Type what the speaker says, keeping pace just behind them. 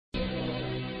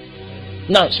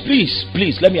Now, please,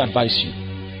 let me advise you.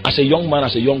 As a young man,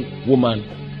 as a young woman,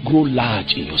 grow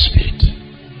large in your spirit.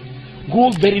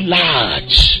 Grow very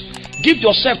large. Give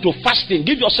yourself to fasting.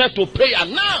 Give yourself to prayer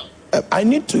now. I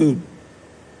need to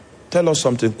tell us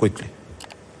something quickly.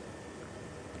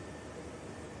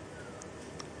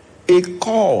 A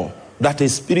call that a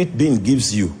spirit being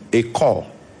gives you, a call.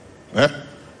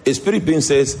 A spirit being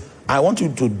says, I want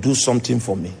you to do something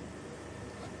for me.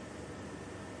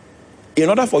 In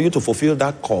order for you to fulfill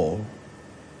that call,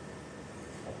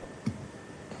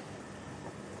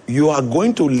 you are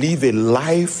going to live a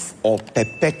life of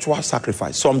perpetual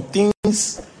sacrifice. Some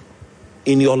things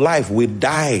in your life will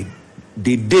die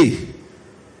the day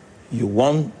you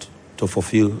want to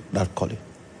fulfill that calling.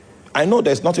 I know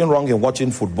there's nothing wrong in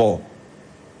watching football.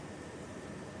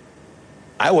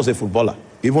 I was a footballer,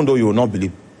 even though you will not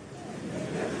believe.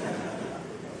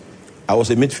 I was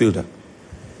a midfielder.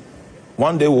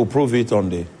 One day we'll prove it on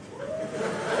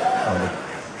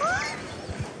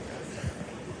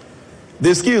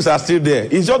the skills are still there.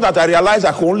 It's just that I realized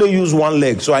I could only use one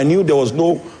leg, so I knew there was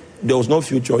no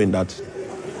future in that.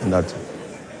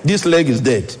 This leg is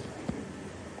dead.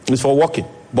 It's for walking,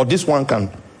 but this one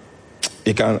can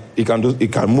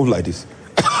move like this.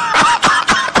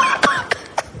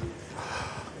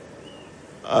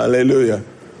 Hallelujah.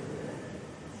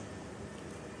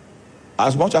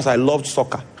 As much as I loved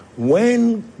soccer,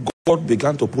 when God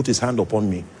began to put his hand upon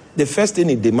me, the first thing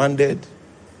he demanded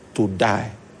to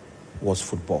die was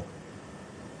football.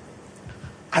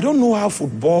 I don't know how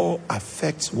football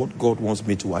affects what God wants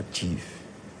me to achieve.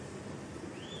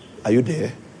 Are you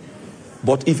there?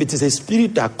 But if it is a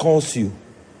spirit that calls you,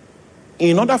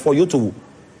 in order for you to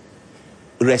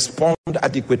respond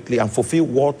adequately and fulfill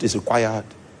what is required,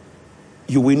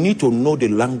 you will need to know the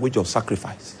language of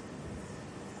sacrifice.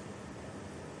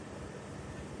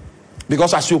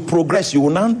 Because as you progress, you will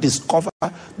now discover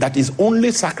that it's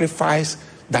only sacrifice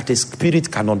that a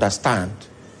spirit can understand.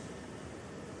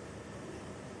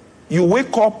 You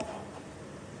wake up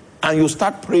and you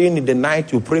start praying in the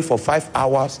night, you pray for 5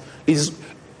 hours.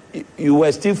 You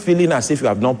were still feeling as if you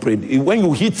have not prayed. When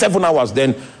you hit 7 hours,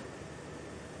 then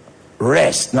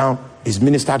rest now is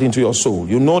ministered into your soul.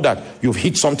 You know that you've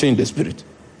hit something in the spirit.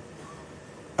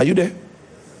 Are you there?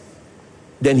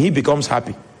 Then he becomes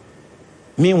happy.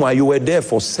 Meanwhile, you were there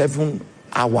for 7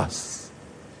 hours.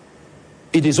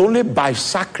 It is only by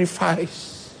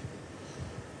sacrifice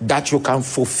that you can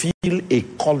fulfill a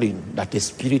calling that the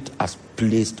Spirit has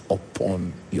placed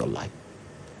upon your life.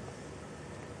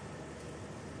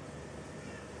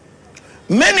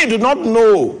 Many do not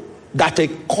know that a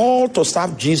call to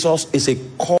serve Jesus is a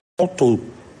call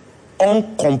to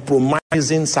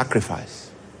uncompromising sacrifice.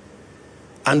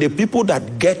 And the people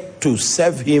that get to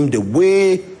serve him the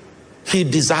way he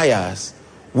desires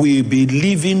will be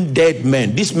living dead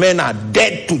men. These men are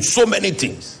dead to so many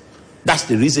things. That's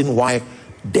the reason why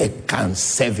they can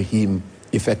serve him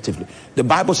effectively. The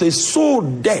Bible says, so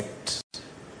death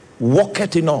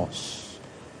walketh in us,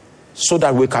 so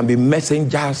that we can be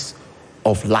messengers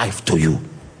of life to you.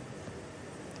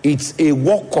 It's a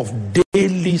work of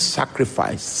daily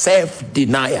sacrifice,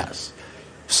 self-deniers.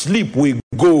 Sleep will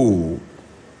go.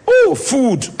 Oh,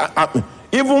 food,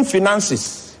 even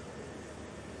finances.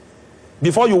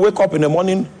 Before you wake up in the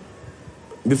morning,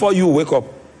 before you wake up,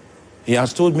 he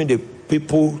has told me the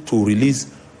people to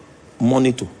release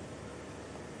money to.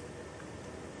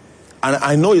 And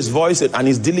I know his voice and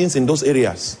his dealings in those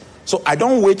areas. So I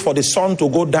don't wait for the sun to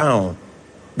go down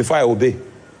before I obey.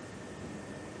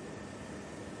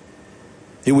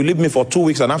 He will leave me for 2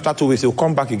 weeks, and after 2 weeks, he'll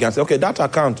come back again and say, okay, that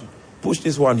account, push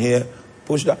this one here,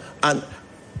 push that. And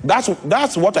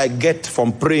that's what I get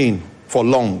from praying for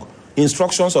long.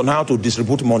 Instructions on how to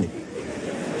distribute money.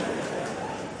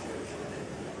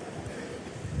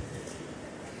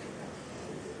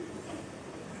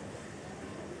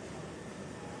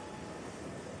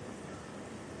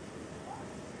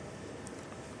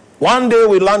 One day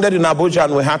we landed in Abuja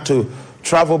and we had to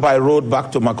travel by road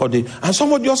back to Makurdi. And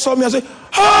someone just saw me and said,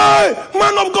 hey,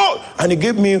 man of God. And he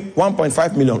gave me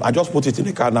 1.5 million. I just put it in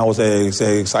the car and I was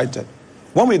excited.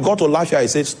 When we got to Lafia, he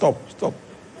said, stop.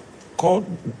 Call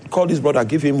this brother,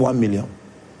 give him 1 million.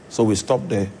 So we stopped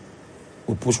there.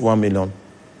 We pushed 1 million.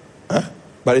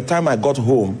 By the time I got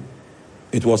home,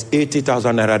 it was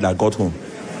 80,000 naira that I got home.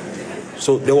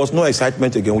 So there was no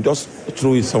excitement again. We just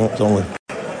threw it somewhere.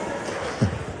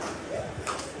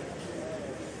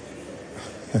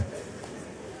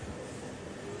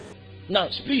 Now,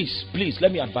 please,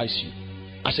 let me advise you.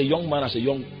 As a young man, as a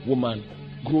young woman,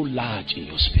 grow large in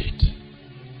your spirit.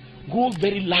 Grow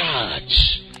very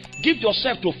large. Give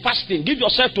yourself to fasting. Give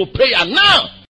yourself to prayer now.